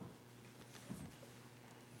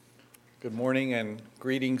Good morning and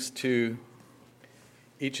greetings to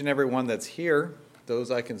each and every one that's here,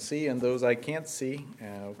 those I can see and those I can't see.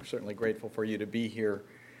 We're certainly grateful for you to be here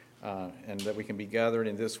and that we can be gathered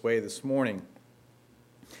in this way this morning.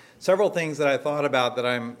 Several things that I thought about that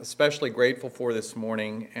I'm especially grateful for this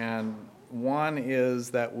morning, and one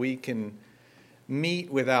is that we can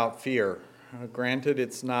meet without fear. Granted,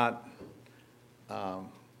 it's not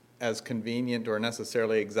as convenient or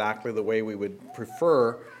necessarily exactly the way we would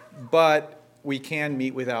prefer, but we can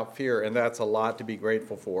meet without fear, and that's a lot to be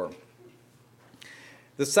grateful for.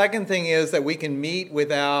 The second thing is that we can meet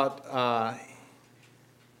without that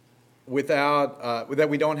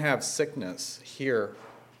we don't have sickness here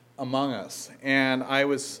among us. And I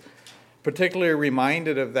was particularly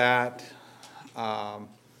reminded of that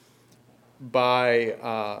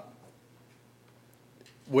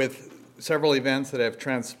with several events that have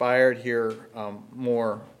transpired here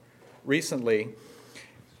more recently.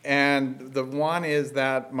 And the one is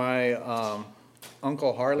that my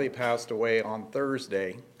Uncle Harley passed away on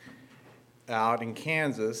Thursday out in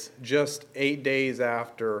Kansas, just 8 days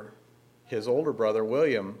after his older brother,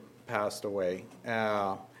 William, passed away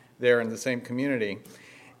there in the same community.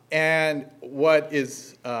 And what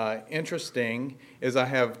is interesting is I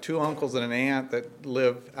have two uncles and an aunt that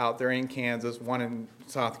live out there in Kansas, one in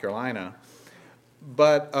South Carolina.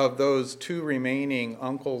 But of those two remaining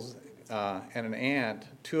uncles and an aunt,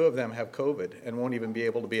 two of them have COVID and won't even be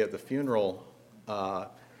able to be at the funeral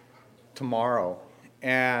tomorrow.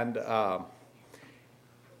 And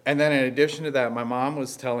then in addition to that, my mom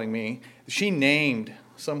was telling me she named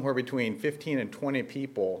somewhere between 15 and 20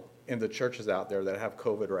 people in the churches out there that have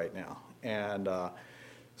COVID right now. And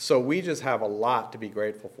so we just have a lot to be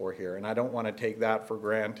grateful for here, and I don't want to take that for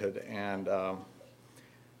granted. And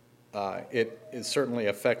it is certainly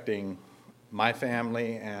affecting my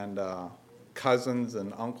family and cousins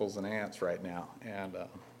and uncles and aunts right now. And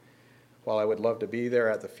while I would love to be there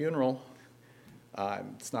at the funeral,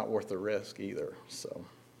 it's not worth the risk either. So,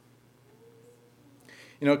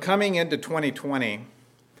 coming into 2020,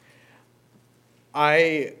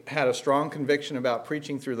 I had a strong conviction about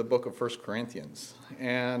preaching through the book of 1 Corinthians.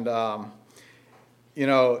 And, and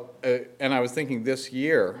I was thinking this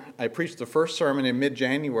year, I preached the first sermon in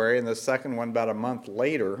mid-January and the second one about a month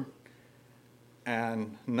later,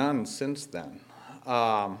 and none since then.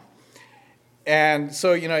 And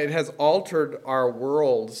so, it has altered our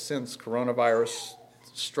world since coronavirus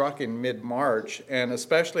struck in mid-March, and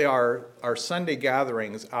especially our Sunday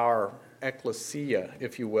gatherings, our ecclesia,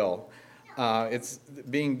 if you will. It's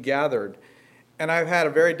being gathered. And I've had a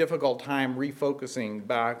very difficult time refocusing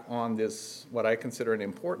back on this, what I consider an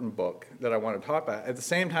important book that I want to talk about. At the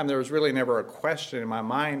same time, there was really never a question in my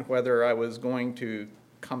mind whether I was going to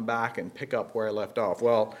come back and pick up where I left off.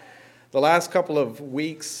 Well, the last couple of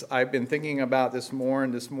weeks, I've been thinking about this more,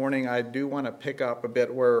 and this morning I do want to pick up a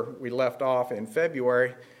bit where we left off in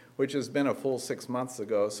February, which has been a full 6 months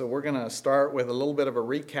ago. So we're going to start with a little bit of a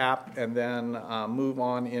recap and then move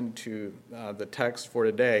on into the text for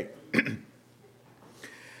today.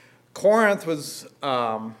 Corinth was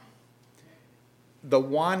the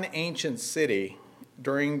one ancient city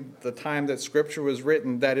during the time that Scripture was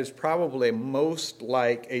written that is probably most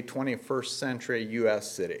like a 21st century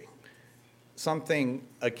U.S. city. Something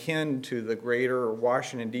akin to the greater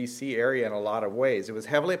Washington, D.C. area in a lot of ways. It was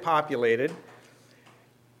heavily populated,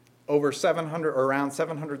 around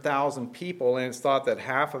 700,000 people, and it's thought that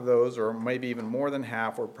half of those, or maybe even more than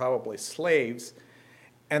half, were probably slaves.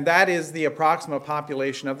 And that is the approximate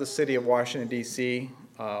population of the city of Washington, D.C.,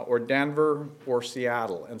 or Denver, or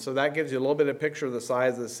Seattle. And so that gives you a little bit of a picture of the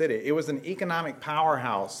size of the city. It was an economic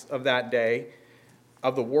powerhouse of that day,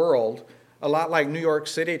 of the world, a lot like New York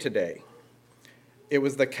City today. It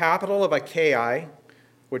was the capital of Achaia,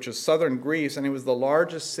 which is southern Greece, and it was the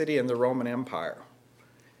largest city in the Roman Empire.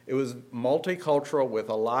 It was multicultural with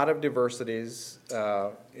a lot of diversities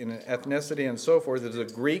in ethnicity and so forth. It was a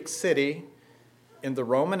Greek city in the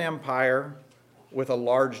Roman Empire with a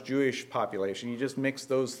large Jewish population. You just mix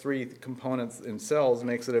those three components themselves,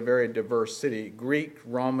 makes it a very diverse city: Greek,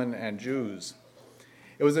 Roman, and Jews.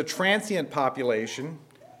 It was a transient population,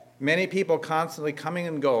 many people constantly coming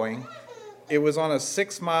and going. It was on a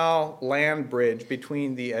 6-mile land bridge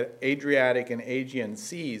between the Adriatic and Aegean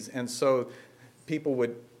seas, and so people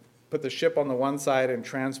would put the ship on the one side and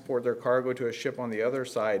transport their cargo to a ship on the other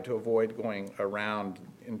side to avoid going around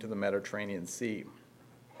into the Mediterranean Sea.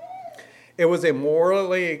 It was a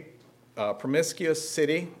morally promiscuous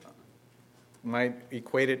city, might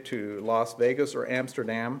equate it to Las Vegas or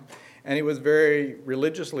Amsterdam, and it was very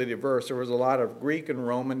religiously diverse. There was a lot of Greek and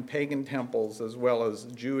Roman pagan temples as well as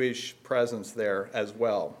Jewish presence there as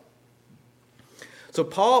well. So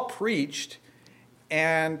Paul preached,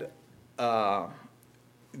 and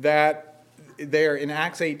that there in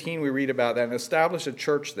Acts 18 we read about that, and established a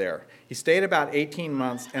church there. He stayed about 18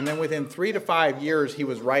 months, and then within 3 to 5 years he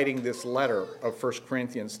was writing this letter of 1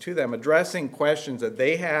 Corinthians to them, addressing questions that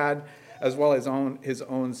they had, as well as his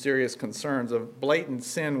own serious concerns of blatant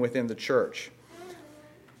sin within the church.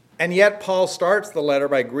 And yet Paul starts the letter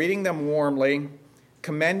by greeting them warmly,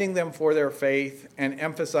 commending them for their faith, and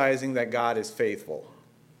emphasizing that God is faithful.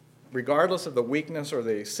 Regardless of the weakness or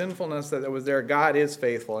the sinfulness that was there, God is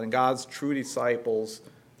faithful, and God's true disciples,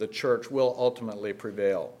 the church, will ultimately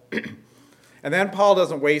prevail. And then Paul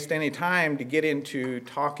doesn't waste any time to get into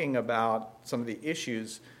talking about some of the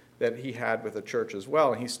issues that he had with the church as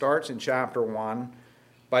well. And he starts in chapter 1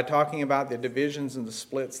 by talking about the divisions and the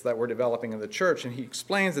splits that were developing in the church. And he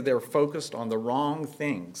explains that they were focused on the wrong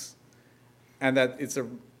things, and that it's a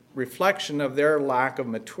reflection of their lack of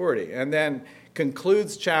maturity. And then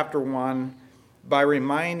concludes chapter 1 by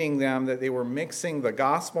reminding them that they were mixing the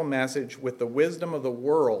gospel message with the wisdom of the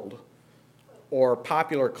world or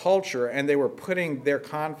popular culture, and they were putting their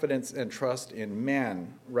confidence and trust in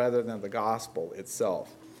men rather than the gospel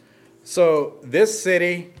itself. So this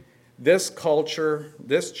city, this culture,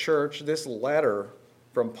 this church, this letter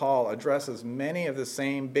from Paul addresses many of the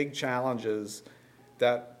same big challenges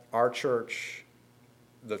that our church,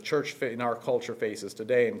 the church in our culture, faces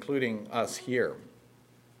today, including us here.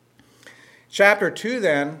 Chapter 2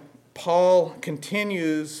 then, Paul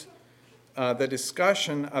continues the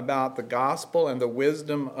discussion about the gospel and the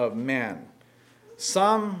wisdom of men.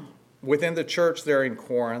 Some within the church there in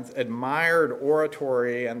Corinth admired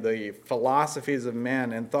oratory and the philosophies of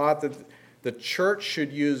men and thought that the church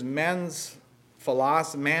should use man's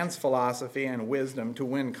philosophy and wisdom to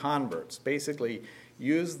win converts. Basically,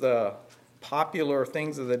 use the popular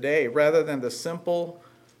things of the day rather than the simple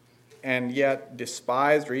and yet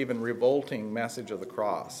despised or even revolting message of the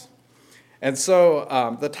cross. And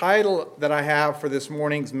so the title that I have for this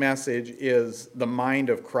morning's message is The Mind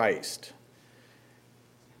of Christ.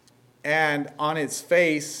 And on its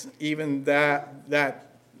face, even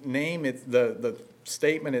that name, the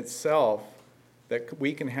statement itself, that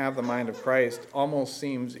we can have the mind of Christ, almost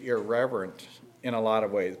seems irreverent in a lot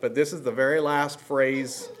of ways. But this is the very last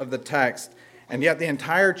phrase of the text, and yet the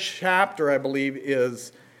entire chapter, I believe,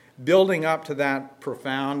 is building up to that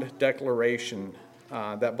profound declaration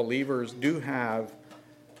that believers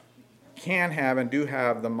can have and do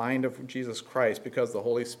have the mind of Jesus Christ because the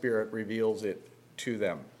Holy Spirit reveals it to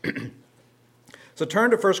them. So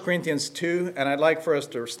turn to 1 Corinthians 2, and I'd like for us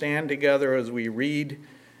to stand together as we read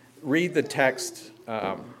the text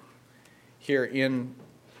here in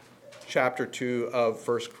chapter 2 of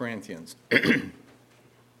 1 Corinthians.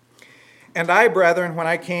 And I, brethren, when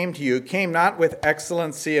I came to you, came not with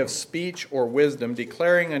excellency of speech or wisdom,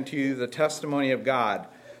 declaring unto you the testimony of God.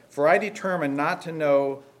 For I determined not to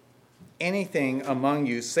know anything among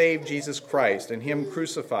you save Jesus Christ and him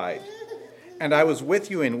crucified. And I was with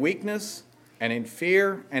you in weakness and in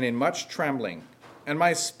fear and in much trembling. And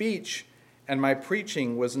my speech and my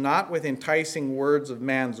preaching was not with enticing words of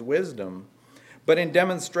man's wisdom, but in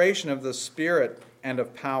demonstration of the Spirit and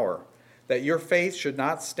of power, that your faith should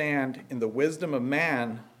not stand in the wisdom of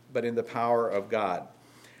man, but in the power of God.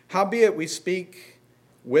 Howbeit we speak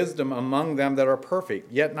wisdom among them that are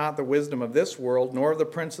perfect, yet not the wisdom of this world, nor of the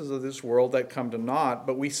princes of this world that come to naught,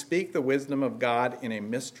 but we speak the wisdom of God in a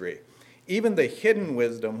mystery, even the hidden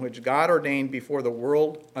wisdom which God ordained before the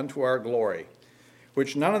world unto our glory,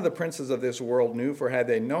 which none of the princes of this world knew, for had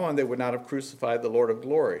they known, they would not have crucified the Lord of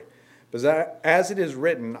glory. But as it is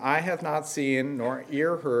written, eye hath not seen, nor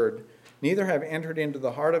ear heard, neither have entered into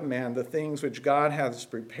the heart of man the things which God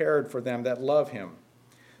hath prepared for them that love him.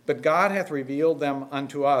 But God hath revealed them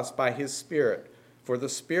unto us by his Spirit. For the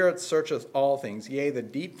Spirit searcheth all things, yea, the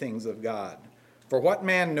deep things of God. For what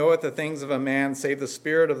man knoweth the things of a man, save the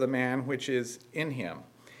spirit of the man which is in him?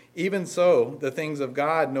 Even so, the things of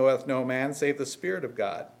God knoweth no man, save the Spirit of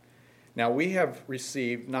God. Now we have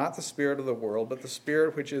received not the spirit of the world, but the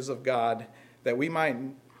Spirit which is of God, that we might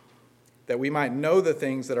know the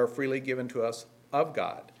things that are freely given to us of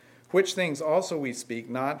God. Which things also we speak,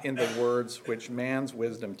 not in the words which man's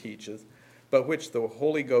wisdom teacheth, but which the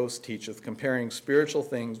Holy Ghost teacheth, comparing spiritual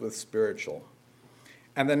things with spiritual.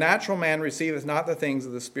 And the natural man receiveth not the things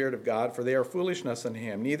of the Spirit of God, for they are foolishness unto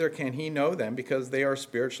him, neither can he know them, because they are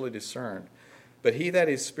spiritually discerned. But he that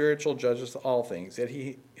is spiritual judgeth all things, yet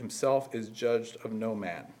he himself is judged of no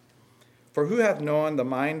man. For who hath known the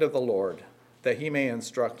mind of the Lord, that he may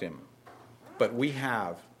instruct him? But we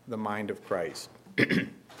have the mind of Christ. You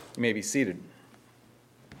may be seated.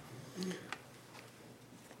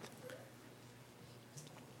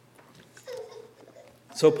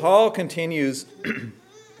 So Paul continues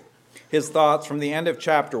his thoughts from the end of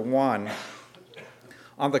chapter 1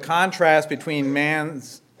 on the contrast between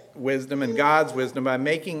man's wisdom and God's wisdom by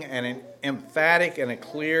making an emphatic and a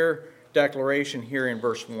clear declaration here in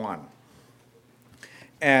verse 1.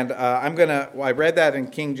 And I read that in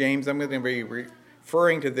King James. I'm going to be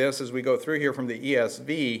referring to this as we go through here from the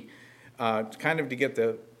ESV, kind of to get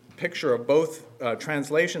the picture of both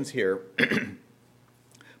translations here.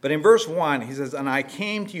 But in verse 1, he says, when I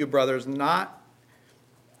came to you, brothers, did not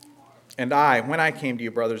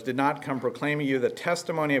come proclaiming you the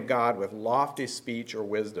testimony of God with lofty speech or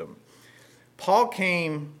wisdom. Paul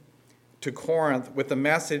came to Corinth with the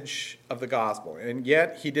message of the gospel, and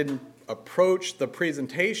yet he didn't approach the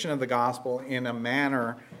presentation of the gospel in a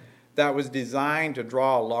manner that was designed to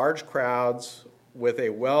draw large crowds with a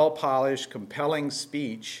well-polished, compelling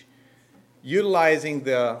speech, utilizing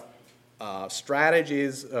the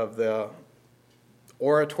strategies of the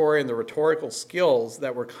oratory and the rhetorical skills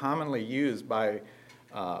that were commonly used by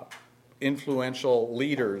influential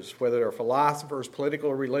leaders, whether they're philosophers,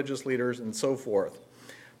 political or religious leaders, and so forth.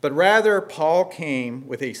 But rather, Paul came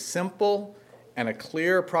with a simple and a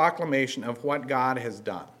clear proclamation of what God has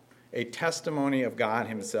done, a testimony of God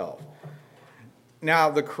himself.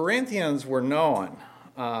 Now, the Corinthians were known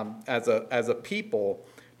as a people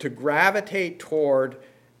to gravitate toward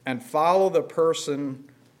and follow the person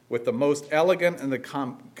with the most elegant and the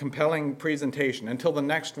compelling presentation until the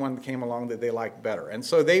next one came along that they liked better. And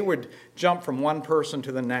so they would jump from one person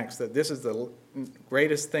to the next, that this is the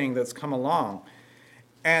greatest thing that's come along.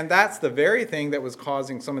 And that's the very thing that was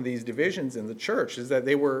causing some of these divisions in the church, is that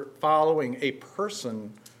they were following a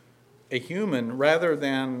person, a human, rather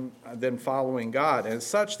than following God. And as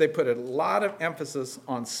such, they put a lot of emphasis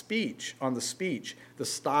on speech, the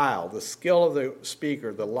style, the skill of the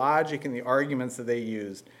speaker, the logic and the arguments that they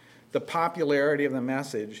used, the popularity of the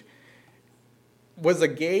message was a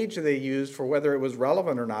gauge that they used for whether it was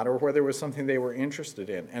relevant or not, or whether it was something they were interested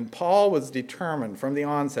in. And Paul was determined from the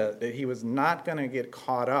onset that he was not going to get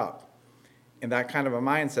caught up in that kind of a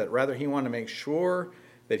mindset. Rather, he wanted to make sure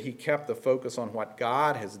that he kept the focus on what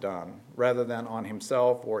God has done rather than on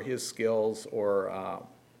himself or his skills or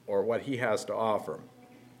what he has to offer.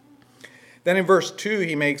 Then in verse 2,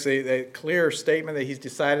 he makes a clear statement that he's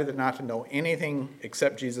decided not to know anything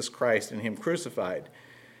except Jesus Christ and him crucified.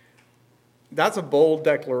 That's a bold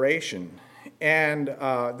declaration, and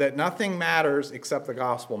that nothing matters except the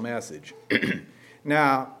gospel message.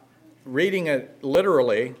 Now, reading it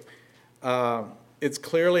literally, it's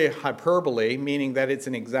clearly hyperbole, meaning that it's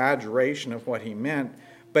an exaggeration of what he meant,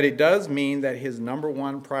 but it does mean that his number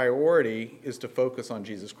one priority is to focus on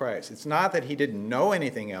Jesus Christ. It's not that he didn't know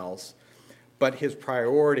anything else, but his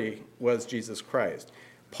priority was Jesus Christ.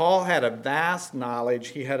 Paul had a vast knowledge,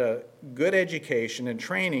 he had a good education and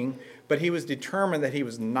training, but he was determined that he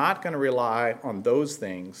was not going to rely on those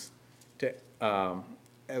things to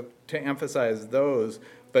emphasize those,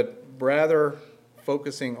 but rather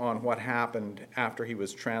focusing on what happened after he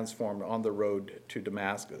was transformed on the road to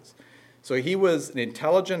Damascus. So he was an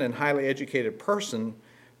intelligent and highly educated person,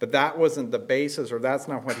 but that wasn't the basis, or that's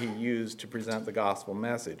not what he used to present the gospel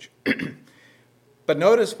message. But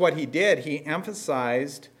notice what he did. He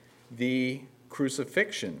emphasized the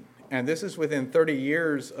crucifixion. And this is within 30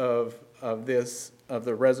 years of the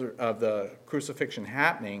crucifixion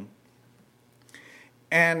happening.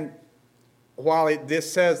 And while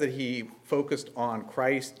this says that he focused on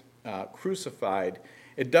Christ crucified,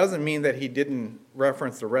 it doesn't mean that he didn't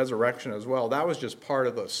reference the resurrection as well. That was just part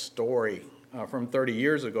of the story from 30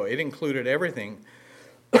 years ago. It included everything.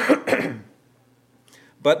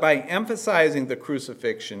 But by emphasizing the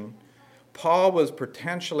crucifixion, Paul was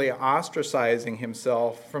potentially ostracizing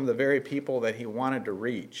himself from the very people that he wanted to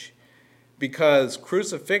reach, because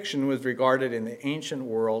crucifixion was regarded in the ancient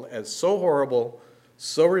world as so horrible,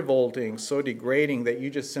 so revolting, so degrading that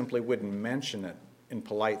you just simply wouldn't mention it in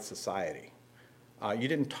polite society. You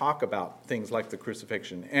didn't talk about things like the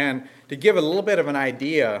crucifixion. And to give a little bit of an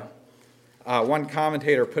idea, one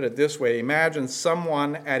commentator put it this way: imagine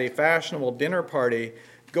someone at a fashionable dinner party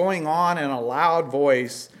going on in a loud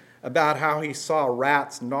voice about how he saw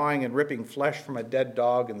rats gnawing and ripping flesh from a dead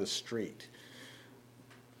dog in the street.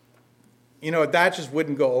 You know, that just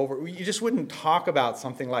wouldn't go over. You just wouldn't talk about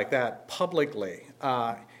something like that publicly.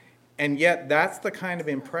 And yet that's the kind of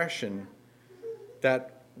impression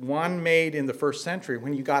that one made in the first century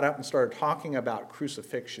when you got up and started talking about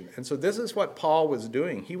crucifixion. And so this is what Paul was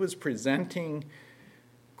doing. He was presenting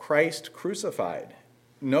Christ crucified.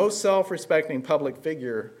 No self-respecting public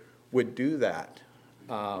figure would do that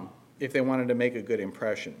if they wanted to make a good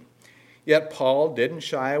impression. Yet Paul didn't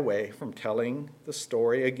shy away from telling the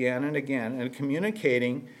story again and again and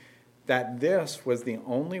communicating that this was the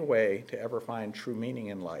only way to ever find true meaning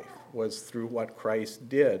in life, was through what Christ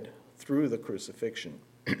did through the crucifixion.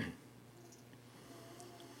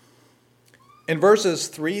 In verses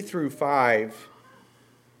 3 through 5,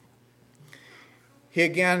 he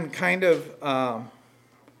again kind of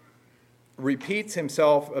repeats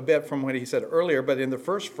himself a bit from what he said earlier, but in the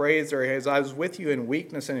first phrase there he says, I was with you in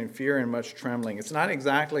weakness and in fear and much trembling. It's not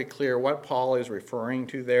exactly clear what Paul is referring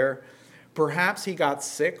to there. Perhaps he got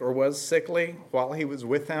sick or was sickly while he was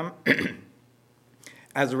with them.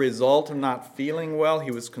 As a result of not feeling well,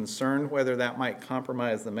 he was concerned whether that might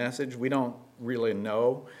compromise the message. We don't really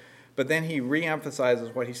know. But then he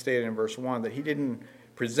reemphasizes what he stated in verse 1, that he didn't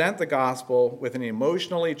present the gospel with an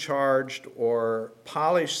emotionally charged or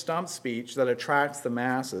polished stump speech that attracts the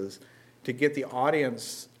masses to get the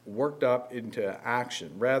audience worked up into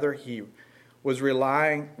action. Rather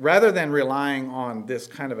than relying on this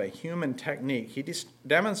kind of a human technique, he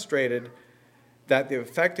demonstrated that the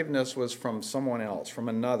effectiveness was from someone else, from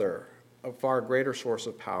another, a far greater source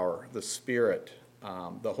of power, the Spirit,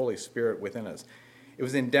 the Holy Spirit within us. It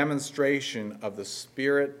was in demonstration of the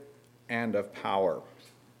Spirit and of power.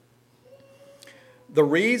 The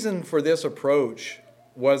reason for this approach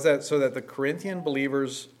was that so that the Corinthian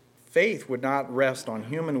believers' faith would not rest on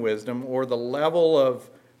human wisdom or the level of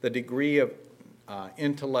the degree of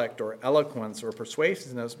intellect or eloquence or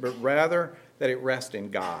persuasiveness, but rather that it rest in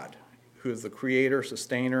God, who is the creator,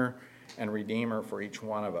 sustainer, and redeemer for each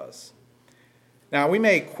one of us. Now, we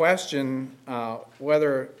may question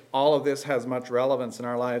whether all of this has much relevance in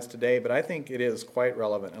our lives today, but I think it is quite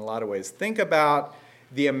relevant in a lot of ways. Think about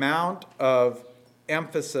the amount of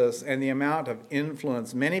emphasis and the amount of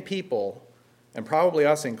influence many people, and probably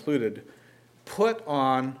us included, put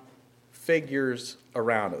on figures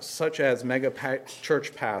around us, such as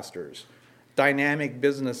church pastors, dynamic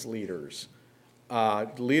business leaders,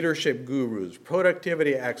 leadership gurus,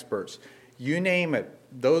 productivity experts, you name it.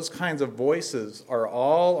 Those kinds of voices are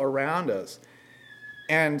all around us.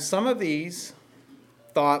 And some of these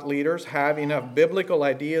thought leaders have enough biblical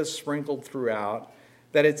ideas sprinkled throughout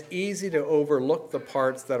that it's easy to overlook the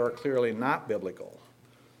parts that are clearly not biblical.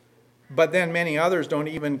 But then many others don't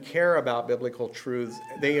even care about biblical truths.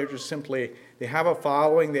 They are just simply, they have a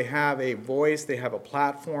following, they have a voice, they have a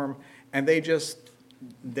platform, and they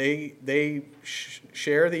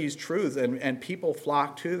share these truths, and people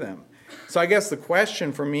flock to them. So I guess the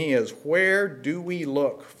question for me is, where do we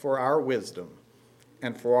look for our wisdom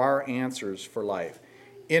and for our answers for life?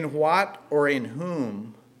 In what or in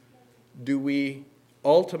whom do we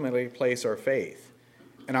ultimately place our faith?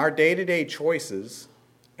 And our day-to-day choices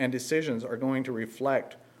and decisions are going to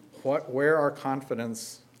reflect where our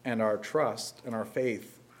confidence and our trust and our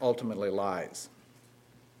faith ultimately lies.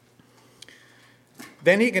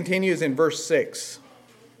 Then he continues in verse 6.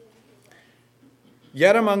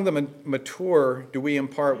 Yet among the mature do we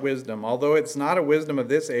impart wisdom, although it's not a wisdom of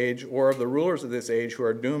this age or of the rulers of this age who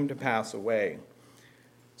are doomed to pass away.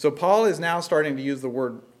 So Paul is now starting to use the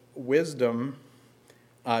word wisdom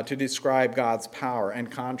to describe God's power and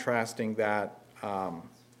contrasting that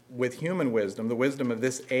with human wisdom, the wisdom of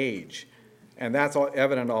this age. And that's all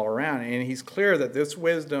evident all around. And he's clear that this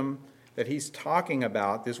wisdom that he's talking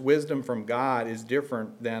about, this wisdom from God, is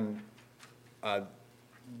different than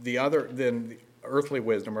the earthly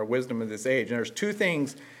wisdom or wisdom of this age. And there's two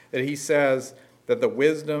things that he says that the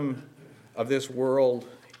wisdom of this world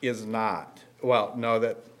is not.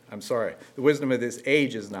 The wisdom of this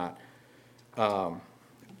age is not.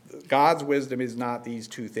 God's wisdom is not these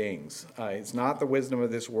two things. It's not the wisdom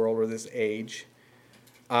of this world or this age.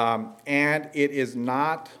 And it is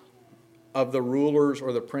not of the rulers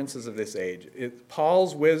or the princes of this age.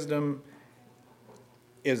 Paul's wisdom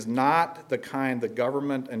is not the kind the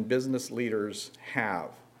government and business leaders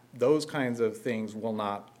have. Those kinds of things will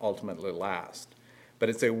not ultimately last. But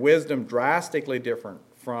it's a wisdom drastically different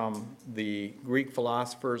from the Greek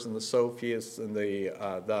philosophers and the sophists and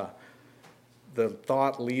the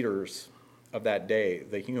thought leaders of that day,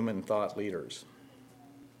 the human thought leaders.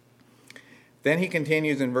 Then he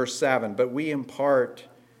continues in verse 7, but we impart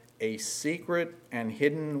a secret and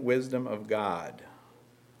hidden wisdom of God,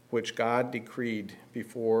 which God decreed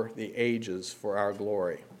before the ages for our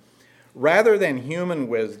glory. Rather than human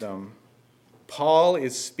wisdom, Paul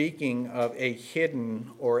is speaking of a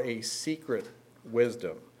hidden or a secret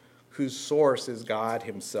wisdom whose source is God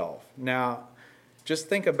himself. Now, just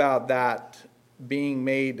think about that being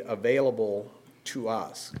made available to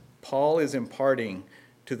us. Paul is imparting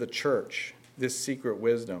to the church this secret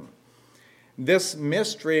wisdom. This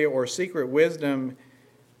mystery or secret wisdom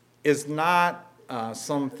is not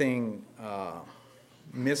something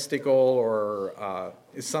mystical or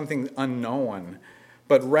is something unknown,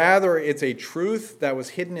 but rather it's a truth that was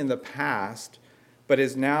hidden in the past, but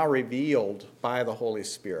is now revealed by the Holy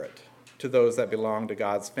Spirit to those that belong to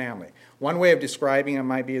God's family. One way of describing it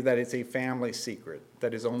might be that it's a family secret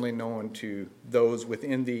that is only known to those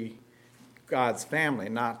within God's family,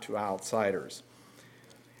 not to outsiders.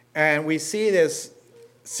 And we see this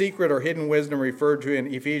secret or hidden wisdom referred to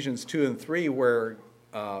in Ephesians 2 and 3, where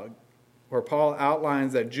Paul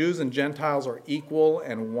outlines that Jews and Gentiles are equal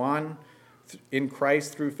and one in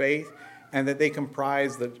Christ through faith, and that they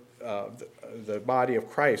comprise the body of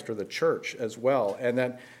Christ, or the church as well, and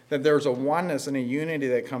that there's a oneness and a unity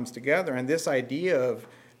that comes together. And this idea of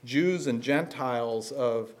Jews and Gentiles,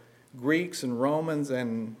 of Greeks and Romans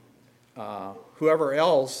and whoever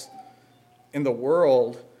else in the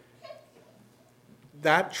world,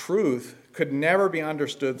 that truth could never be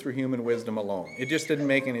understood through human wisdom alone. It just didn't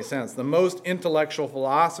make any sense. The most intellectual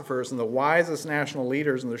philosophers and the wisest national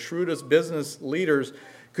leaders and the shrewdest business leaders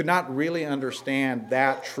could not really understand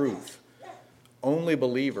that truth. Only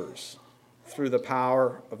believers, through the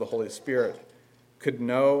power of the Holy Spirit, could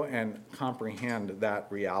know and comprehend that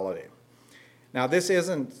reality. Now, this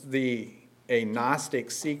isn't a Gnostic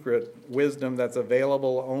secret wisdom that's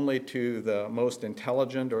available only to the most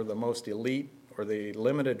intelligent or the most elite or the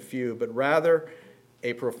limited few, but rather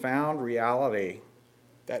a profound reality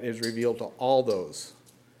that is revealed to all those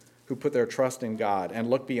who put their trust in God and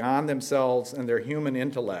look beyond themselves and their human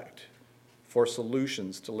intellect for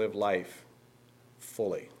solutions to live life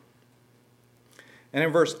fully. And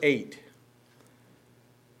in verse 8,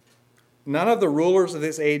 none of the rulers of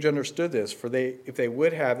this age understood this, for if they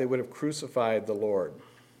would have crucified the Lord.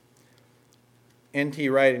 N.T.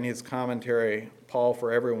 Wright, in his commentary, Paul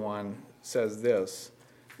for Everyone, says this: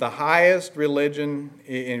 the highest religion,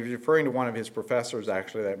 in referring to one of his professors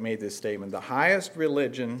actually that made this statement, the highest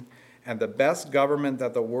religion and the best government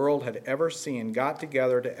that the world had ever seen got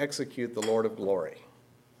together to execute the Lord of glory.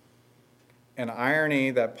 An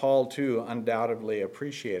irony that Paul too undoubtedly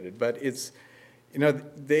appreciated. But it's,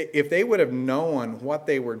 if they would have known what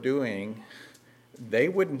they were doing, they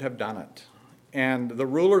wouldn't have done it. And the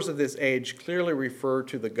rulers of this age clearly refer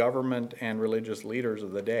to the government and religious leaders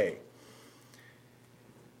of the day.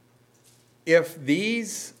 It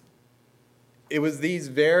was these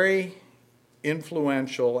very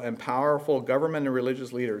influential and powerful government and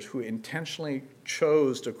religious leaders who intentionally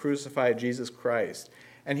chose to crucify Jesus Christ,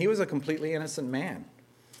 and he was a completely innocent man.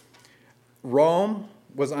 Rome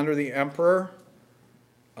was under the emperor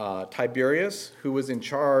Tiberius, who was in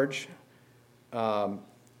charge, and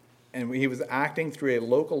he was acting through a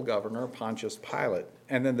local governor, Pontius Pilate.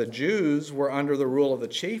 And then the Jews were under the rule of the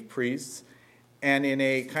chief priests and in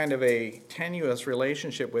a kind of a tenuous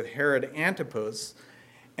relationship with Herod Antipas.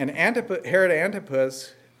 And Herod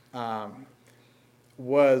Antipas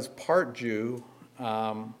was part Jew,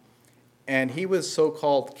 and he was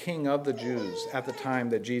so-called king of the Jews at the time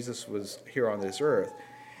that Jesus was here on this earth.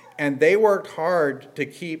 And they worked hard to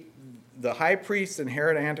keep the high priest and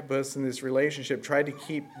Herod Antipas in this relationship, tried to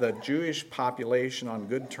keep the Jewish population on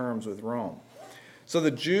good terms with Rome. So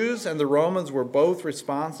the Jews and the Romans were both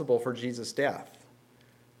responsible for Jesus' death.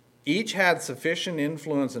 Each had sufficient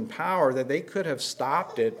influence and power that they could have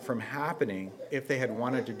stopped it from happening if they had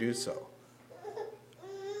wanted to do so.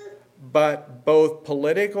 But both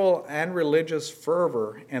political and religious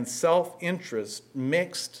fervor and self-interest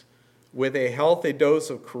mixed with a healthy dose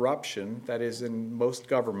of corruption, that is in most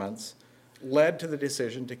governments, led to the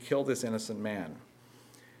decision to kill this innocent man.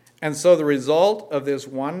 And so the result of this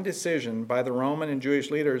one decision by the Roman and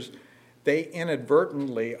Jewish leaders, they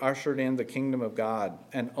inadvertently ushered in the kingdom of God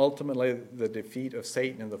and ultimately the defeat of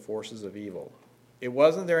Satan and the forces of evil. It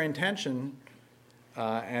wasn't their intention,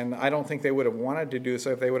 and I don't think they would have wanted to do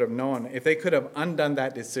so if they would have known. If they could have undone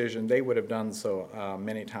that decision, they would have done so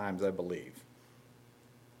many times, I believe.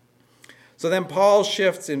 So then Paul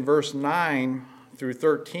shifts in verse 9 through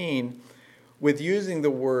 13 with using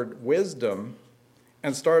the word wisdom,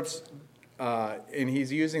 and starts, and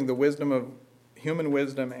he's using the wisdom of human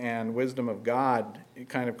wisdom and wisdom of God,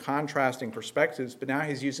 kind of contrasting perspectives, but now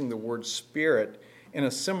he's using the word spirit in a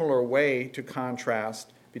similar way to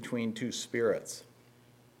contrast between two spirits.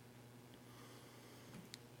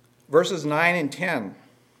 Verses 9 and 10,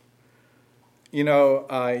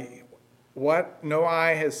 what no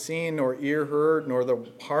eye has seen, nor ear heard, nor the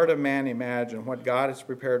heart of man imagined, what God has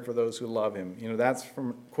prepared for those who love him. That's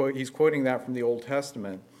he's quoting that from the Old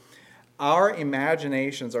Testament. Our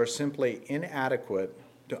imaginations are simply inadequate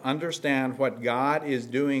to understand what God is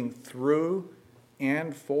doing through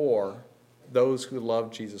and for those who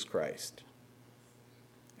love Jesus Christ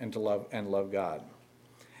and love God.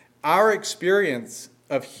 Our experience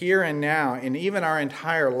of here and now, and even our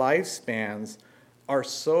entire lifespans, are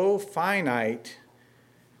so finite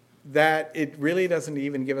that it really doesn't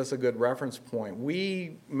even give us a good reference point.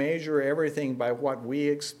 We measure everything by what we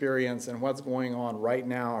experience and what's going on right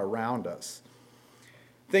now around us.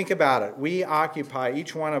 Think about it.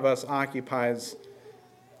 Each one of us occupies,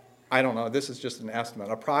 I don't know, this is just an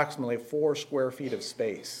estimate, approximately 4 square feet of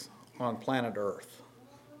space on planet Earth.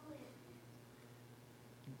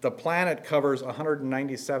 The planet covers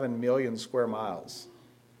 197 million square miles.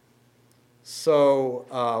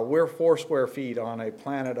 So we're 4 square feet on a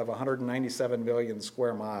planet of 197 million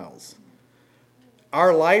square miles.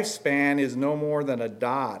 Our lifespan is no more than a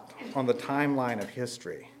dot on the timeline of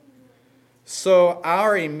history. So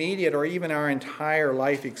our immediate or even our entire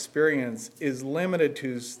life experience is limited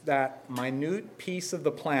to that minute piece of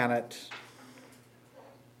the planet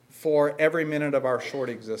for every minute of our short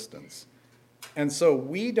existence. And so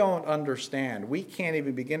we don't understand, we can't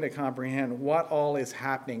even begin to comprehend what all is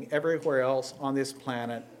happening everywhere else on this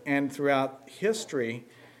planet and throughout history.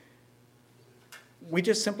 We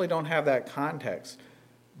just simply don't have that context.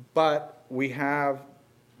 But we have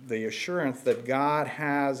the assurance that God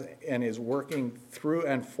has and is working through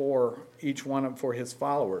and for each one for his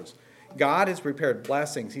followers. God has prepared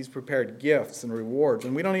blessings, he's prepared gifts and rewards,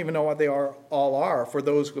 and we don't even know what they all are for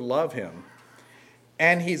those who love him.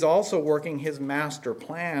 And he's also working his master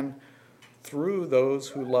plan through those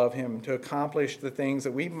who love him to accomplish the things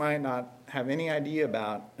that we might not have any idea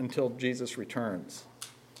about until Jesus returns.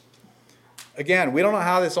 Again, we don't know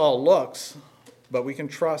how this all looks, but we can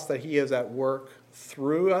trust that he is at work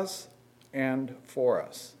through us and for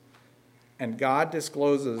us. And God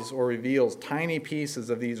discloses or reveals tiny pieces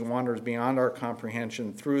of these wonders beyond our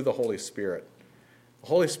comprehension through the Holy Spirit. The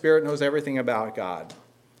Holy Spirit knows everything about God,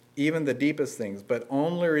 even the deepest things, but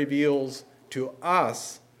only reveals to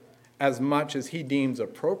us as much as he deems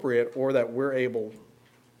appropriate or that we're able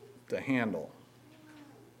to handle.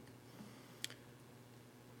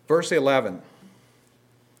 Verse 11,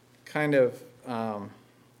 kind of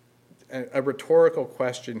a rhetorical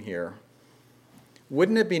question here.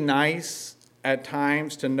 Wouldn't it be nice at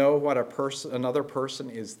times to know what another person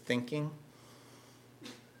is thinking?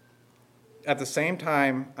 At the same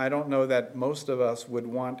time, I don't know that most of us would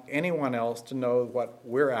want anyone else to know what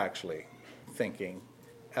we're actually thinking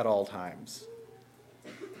at all times.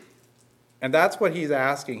 And that's what he's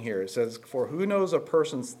asking here. It says, "For who knows a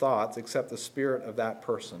person's thoughts except the spirit of that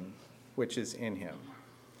person which is in him?"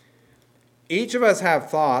 Each of us have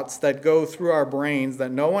thoughts that go through our brains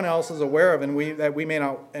that no one else is aware of, and we may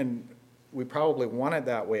not, and we probably want it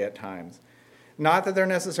that way at times. Not that they're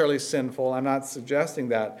necessarily sinful, I'm not suggesting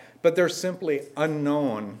that, but they're simply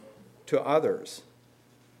unknown to others.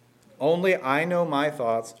 Only I know my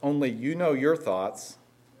thoughts, only you know your thoughts.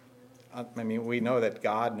 I mean, we know that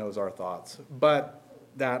God knows our thoughts, but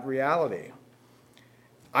that reality.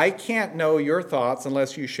 I can't know your thoughts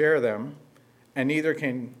unless you share them, and neither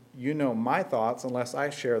can you know my thoughts unless I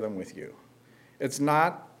share them with you. It's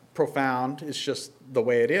not profound, it's just the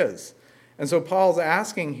way it is. And so Paul's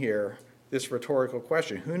asking here this rhetorical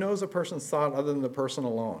question: who knows a person's thought other than the person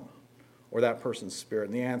alone, or that person's spirit?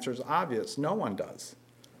 And the answer is obvious: no one does.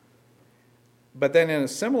 But then in a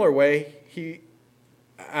similar way, he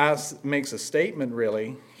makes a statement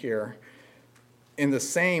really here, in the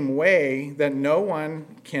same way that no one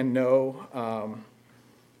can know,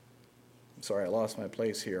 sorry, I lost my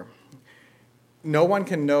place here. No one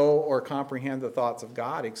can know or comprehend the thoughts of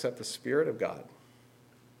God except the Spirit of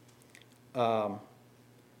God.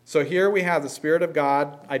 So here we have the Spirit of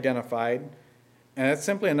God identified, and it's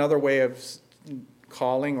simply another way of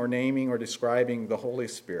calling or naming or describing the Holy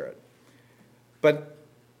Spirit. But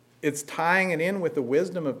it's tying it in with the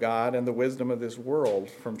wisdom of God and the wisdom of this world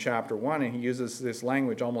from chapter 1, and he uses this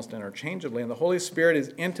language almost interchangeably. And the Holy Spirit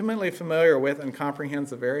is intimately familiar with and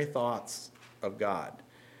comprehends the very thoughts of God.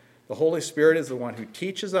 The Holy Spirit is the one who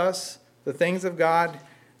teaches us the things of God.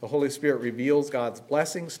 The Holy Spirit reveals God's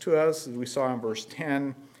blessings to us, as we saw in verse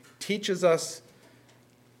 10, teaches us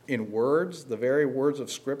in words. The very words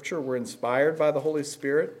of Scripture were inspired by the Holy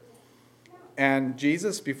Spirit. And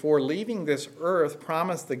Jesus, before leaving this earth,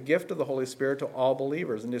 promised the gift of the Holy Spirit to all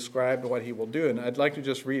believers and described what he will do. And I'd like to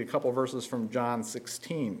just read a couple verses from John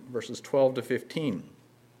 16, verses 12 to 15.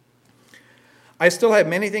 "I still have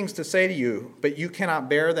many things to say to you, but you cannot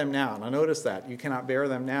bear them now." Now notice that. You cannot bear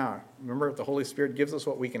them now. Remember, the Holy Spirit gives us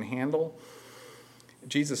what we can handle.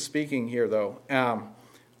 Jesus speaking here, though.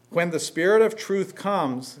 "When the Spirit of truth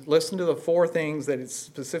comes," listen to the 4 things that it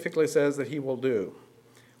specifically says that he will do.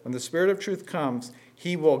 When the Spirit of truth comes,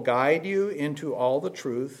 he will guide you into all the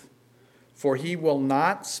truth, for he will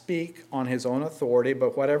not speak on his own authority,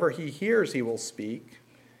 but whatever he hears he will speak,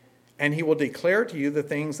 and he will declare to you the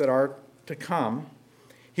things that are to come.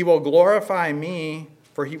 He will glorify me,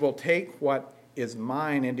 for he will take what is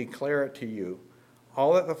mine and declare it to you.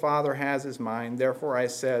 All that the Father has is mine, therefore I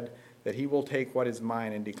said that he will take what is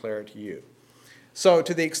mine and declare it to you. So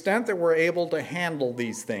to the extent that we're able to handle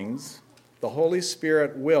these things, the Holy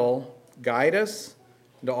Spirit will guide us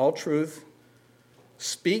into all truth,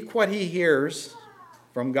 speak what he hears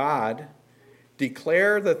from God,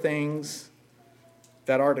 declare the things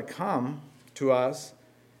that are to come to us,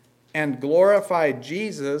 and glorify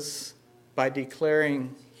Jesus by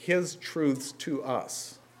declaring his truths to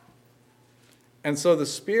us. And so the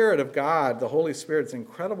Spirit of God, the Holy Spirit's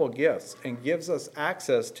incredible gifts, and gives us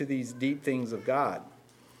access to these deep things of God.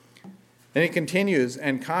 Then he continues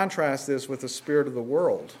and contrasts this with the spirit of the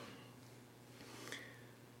world.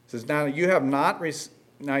 He says, now you have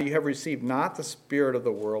received not the spirit of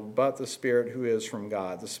the world, but the Spirit who is from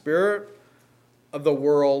God. The spirit of the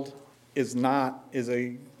world is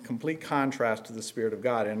a complete contrast to the Spirit of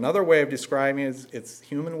God. And another way of describing it is it's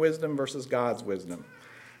human wisdom versus God's wisdom.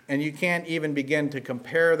 And you can't even begin to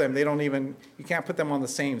compare them. You can't put them on the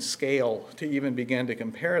same scale to even begin to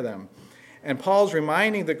compare them. And Paul's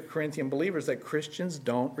reminding the Corinthian believers that Christians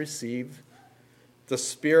don't receive the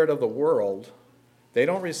spirit of the world. They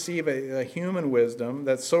don't receive a human wisdom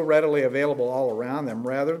that's so readily available all around them.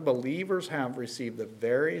 Rather, believers have received the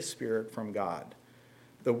very Spirit from God,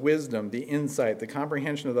 the wisdom, the insight, the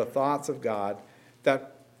comprehension of the thoughts of God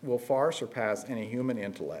that will far surpass any human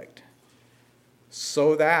intellect,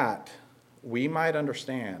 so that we might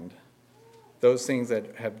understand those things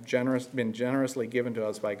that have been generously given to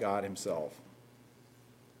us by God himself.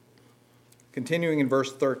 Continuing in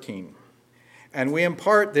verse 13. And we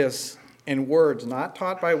impart this in words not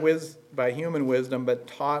taught by human wisdom, but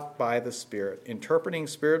taught by the Spirit, interpreting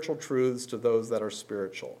spiritual truths to those that are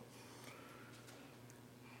spiritual.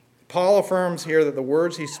 Paul affirms here that the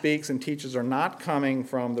words he speaks and teaches are not coming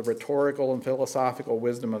from the rhetorical and philosophical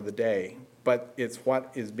wisdom of the day, but it's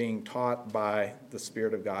what is being taught by the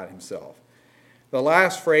Spirit of God himself. The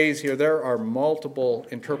last phrase here, there are multiple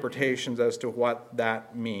interpretations as to what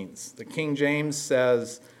that means. The King James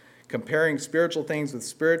says, comparing spiritual things with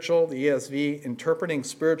spiritual. The ESV, interpreting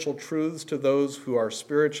spiritual truths to those who are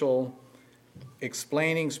spiritual,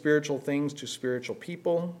 explaining spiritual things to spiritual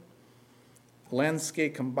people.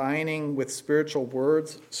 Lenski, combining with spiritual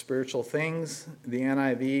words, spiritual things. The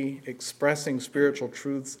NIV, expressing spiritual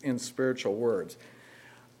truths in spiritual words.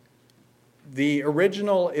 The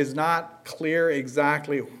original is not clear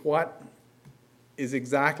exactly what is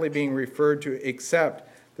exactly being referred to, except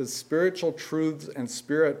the spiritual truths and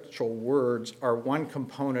spiritual words are one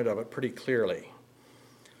component of it pretty clearly.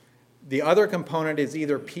 The other component is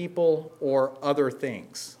either people or other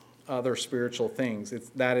things, other spiritual things.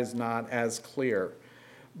 That is not as clear.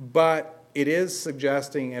 But it is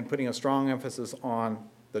suggesting and putting a strong emphasis on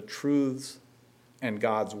the truths and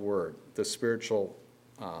God's word, the spiritual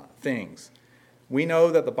things. We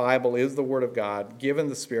know that the Bible is the Word of God, given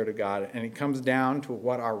the Spirit of God, and it comes down to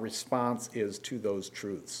what our response is to those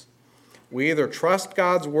truths. We either trust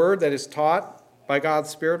God's Word that is taught by God's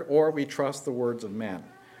Spirit, or we trust the words of men.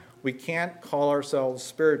 We can't call ourselves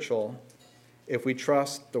spiritual if we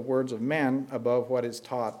trust the words of men above what is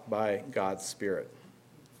taught by God's Spirit.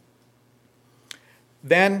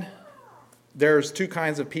 Then there's two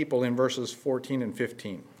kinds of people in verses 14 and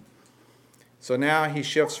 15. So now he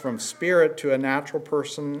shifts from spirit to a natural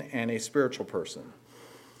person and a spiritual person.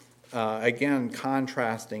 Again,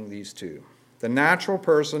 contrasting these two. The natural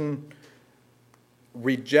person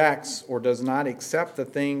rejects or does not accept the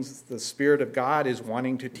things the Spirit of God is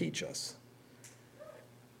wanting to teach us.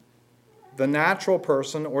 The natural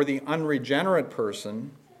person or the unregenerate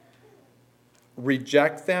person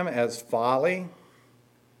reject them as folly,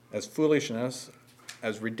 as foolishness,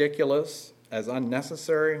 as ridiculous, as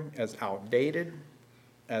unnecessary, as outdated,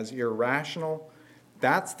 as irrational.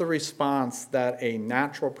 That's the response that a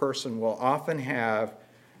natural person will often have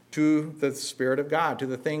to the Spirit of God, to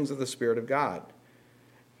the things of the Spirit of God.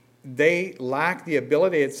 They lack the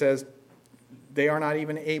ability, it says, they are not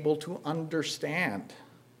even able to understand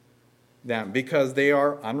them because they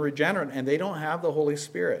are unregenerate and they don't have the Holy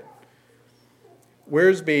Spirit.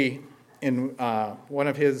 Wiersbe, in one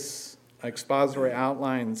of his expository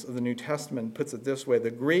outlines of the New Testament, puts it this way: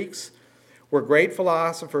 the Greeks were great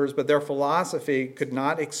philosophers, but their philosophy could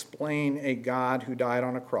not explain a God who died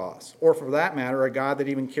on a cross, or for that matter, a God that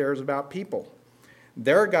even cares about people.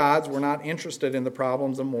 Their gods were not interested in the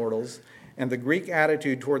problems of mortals, And the Greek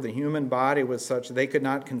attitude toward the human body was such they could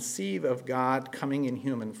not conceive of God coming in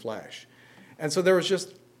human flesh. And so there was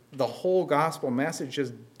just, the whole gospel message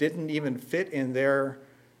just didn't even fit in their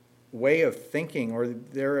way of thinking or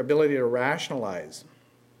their ability to rationalize.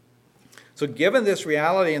 So given this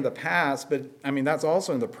reality in the past, but I mean that's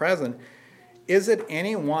also in the present, is it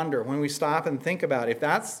any wonder when we stop and think about it, if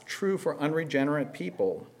that's true for unregenerate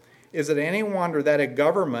people, is it any wonder that a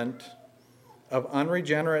government of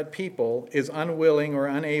unregenerate people is unwilling or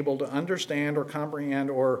unable to understand or comprehend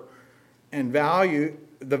and value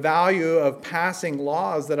the value of passing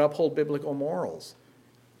laws that uphold biblical morals?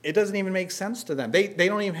 It doesn't even make sense to them. They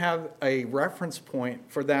don't even have a reference point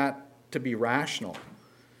for that to be rational.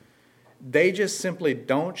 They just simply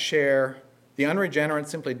don't share, the unregenerate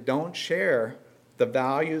simply don't share the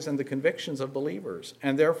values and the convictions of believers.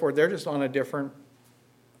 And therefore, they're just on a different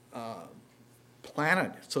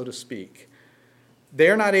planet, so to speak.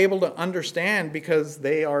 They're not able to understand because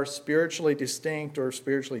they are spiritually distinct or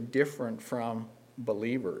spiritually different from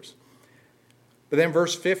believers. But then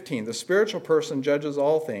verse 15, the spiritual person judges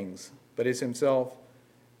all things, but is himself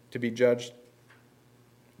to be judged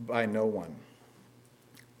by no one.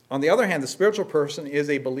 On the other hand, the spiritual person is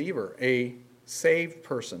a believer, a saved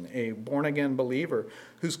person, a born-again believer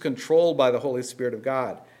who's controlled by the Holy Spirit of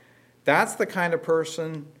God. That's the kind of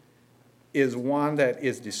person is one that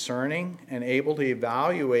is discerning and able to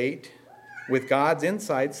evaluate with God's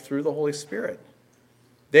insights through the Holy Spirit.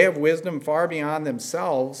 They have wisdom far beyond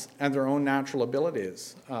themselves and their own natural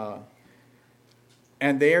abilities.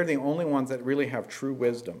 And they are the only ones that really have true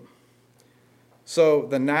wisdom. So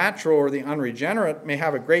the natural or the unregenerate may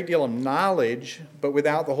have a great deal of knowledge, but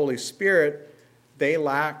without the Holy Spirit, they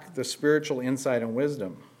lack the spiritual insight and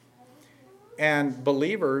wisdom. And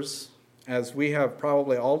believers, as we have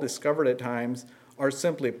probably all discovered at times, are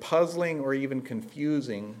simply puzzling or even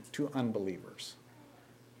confusing to unbelievers.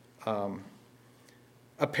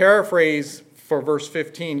 A paraphrase for verse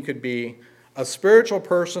 15 could be, a spiritual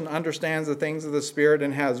person understands the things of the Spirit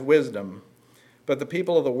and has wisdom, but the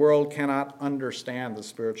people of the world cannot understand the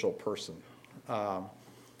spiritual person.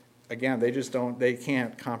 Again, they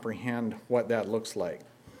can't comprehend what that looks like.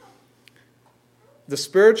 The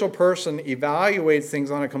spiritual person evaluates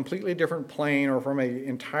things on a completely different plane or from an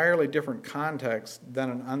entirely different context than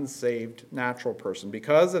an unsaved natural person.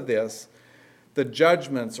 Because of this, the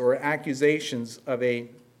judgments or accusations of a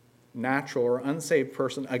natural or unsaved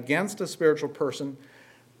person against a spiritual person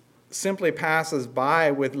simply passes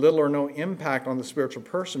by with little or no impact on the spiritual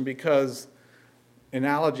person, because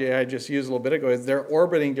analogy I just used a little bit ago is they're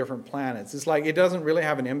orbiting different planets. It's like it doesn't really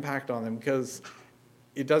have an impact on them because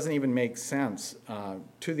it doesn't even make sense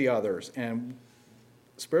to the others, and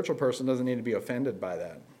a spiritual person doesn't need to be offended by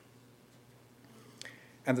that.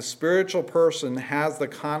 And the spiritual person has the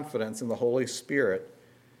confidence in the Holy Spirit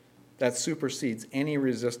that supersedes any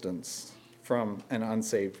resistance from an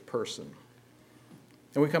unsaved person.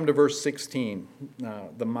 And we come to verse 16,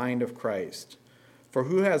 the mind of Christ. For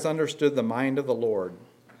who has understood the mind of the Lord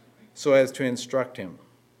so as to instruct him?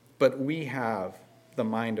 But we have the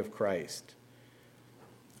mind of Christ.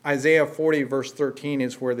 Isaiah 40 verse 13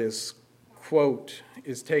 is where this quote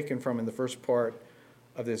is taken from in the first part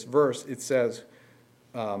of this verse. It says,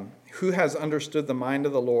 who has understood the mind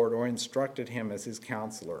of the Lord or instructed him as his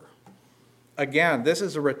counselor? Again, this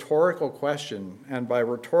is a rhetorical question, and by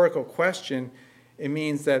rhetorical question, it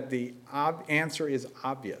means that the answer is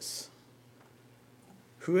obvious.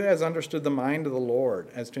 Who has understood the mind of the Lord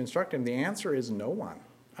as to instruct him? The answer is no one.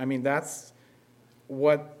 I mean, that's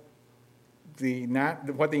what the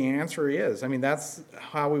answer is. I mean, that's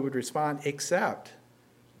how we would respond, except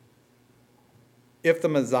if the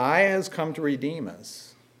Messiah has come to redeem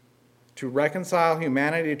us, to reconcile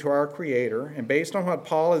humanity to our Creator, and based on what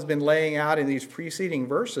Paul has been laying out in these preceding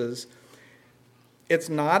verses, it's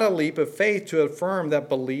not a leap of faith to affirm that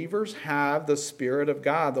believers have the Spirit of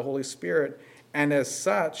God, the Holy Spirit, and as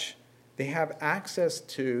such, they have access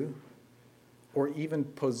to or even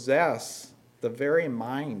possess the very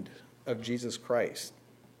mind of Jesus Christ,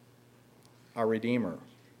 our Redeemer.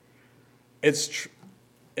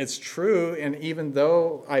 It's true, and even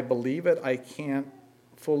though I believe it, I can't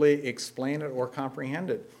fully explain it or comprehend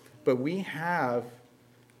it. But we have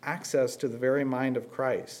access to the very mind of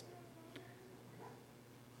Christ.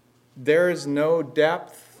 There is no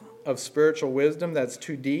depth of spiritual wisdom that's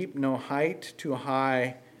too deep, no height too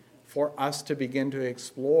high for us to begin to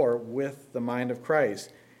explore with the mind of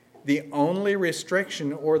Christ. The only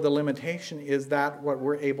restriction or the limitation is that what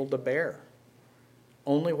we're able to bear.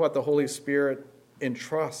 Only what the Holy Spirit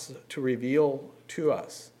entrusts to reveal to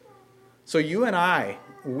us. So you and I,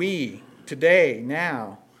 we, today,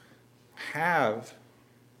 now, have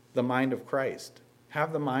the mind of Christ,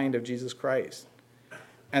 have the mind of Jesus Christ.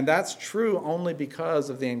 And that's true only because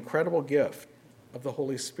of the incredible gift of the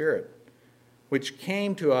Holy Spirit, which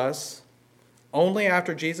came to us only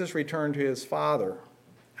after Jesus returned to his Father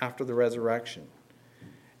after the resurrection.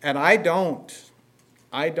 And I don't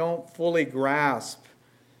fully grasp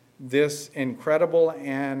this incredible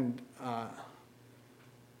and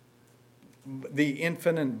the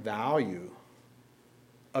infinite value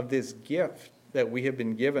of this gift that we have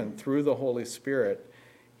been given through the Holy Spirit.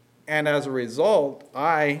 And as a result,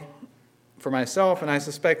 I, for myself, and I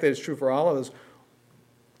suspect that it's true for all of us,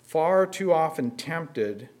 far too often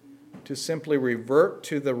tempted to simply revert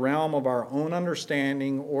to the realm of our own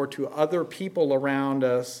understanding or to other people around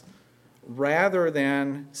us, rather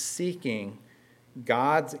than seeking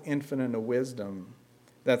God's infinite wisdom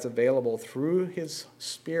that's available through his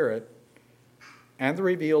Spirit and the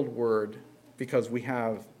revealed word, because we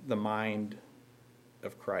have the mind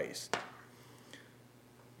of Christ.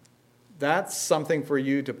 That's something for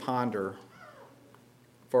you to ponder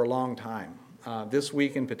for a long time, this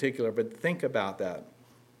week in particular, but think about that.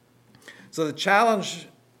 So the challenge,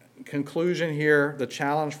 conclusion here, the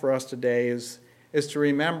challenge for us today is to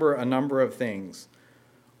remember a number of things.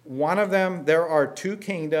 One of them, there are two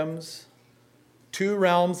kingdoms, two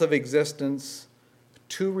realms of existence,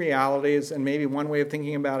 two realities, and maybe one way of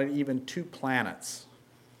thinking about it, even two planets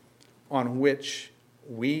on which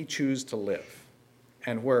we choose to live,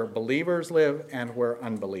 and where believers live and where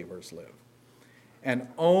unbelievers live. And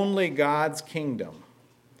only God's kingdom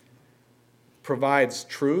provides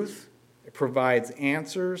truth, it provides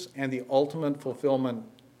answers, and the ultimate fulfillment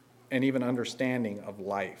and even understanding of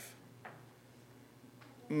life.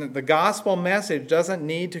 The gospel message doesn't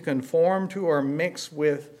need to conform to or mix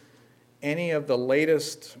with any of the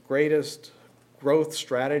latest, greatest growth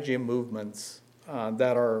strategy movements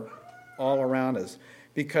that are all around us,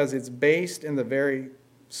 because it's based in the very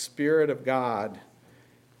Spirit of God.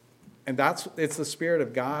 And it's the Spirit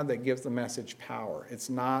of God that gives the message power. It's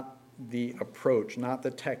not the approach, not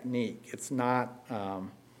the technique. It's not our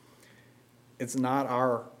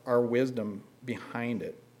wisdom behind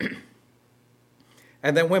it.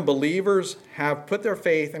 And then when believers have put their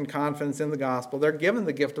faith and confidence in the gospel, they're given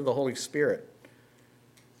the gift of the Holy Spirit.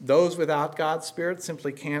 Those without God's Spirit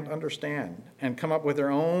simply can't understand and come up with their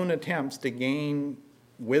own attempts to gain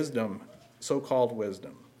wisdom, so-called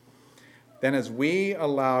wisdom. Then as we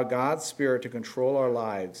allow God's Spirit to control our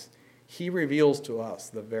lives, he reveals to us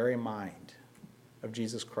the very mind of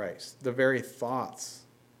Jesus Christ, the very thoughts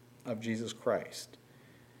of Jesus Christ.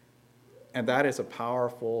 And that is a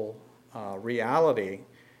powerful reality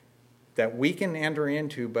that we can enter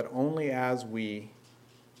into, but only as we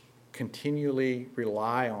continually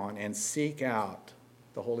rely on and seek out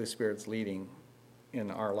the Holy Spirit's leading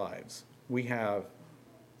in our lives. We have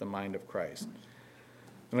the mind of Christ.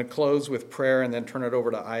 I'm going to close with prayer and then turn it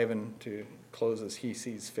over to Ivan to close as he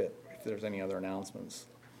sees fit, if there's any other announcements.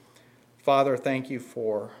 Father, thank you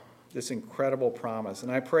for this incredible promise,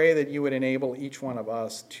 and I pray that you would enable each one of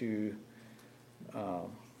us to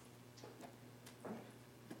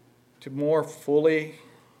more fully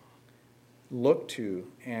look to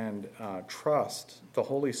and trust the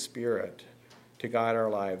Holy Spirit to guide our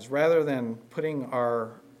lives, rather than putting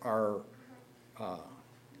our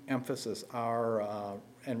emphasis,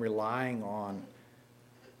 and relying on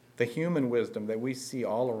the human wisdom that we see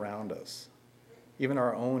all around us, even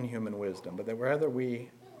our own human wisdom, but that rather we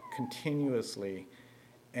continuously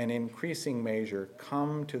and increasing measure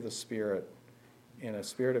come to the Spirit in a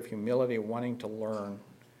spirit of humility, wanting to learn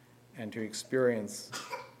and to experience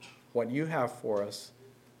what you have for us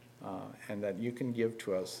and that you can give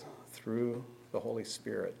to us through the Holy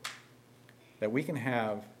Spirit, that we can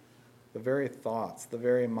have the very thoughts, the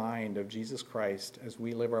very mind of Jesus Christ as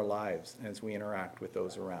we live our lives and as we interact with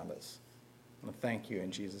those around us. I thank you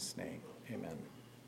in Jesus' name. Amen.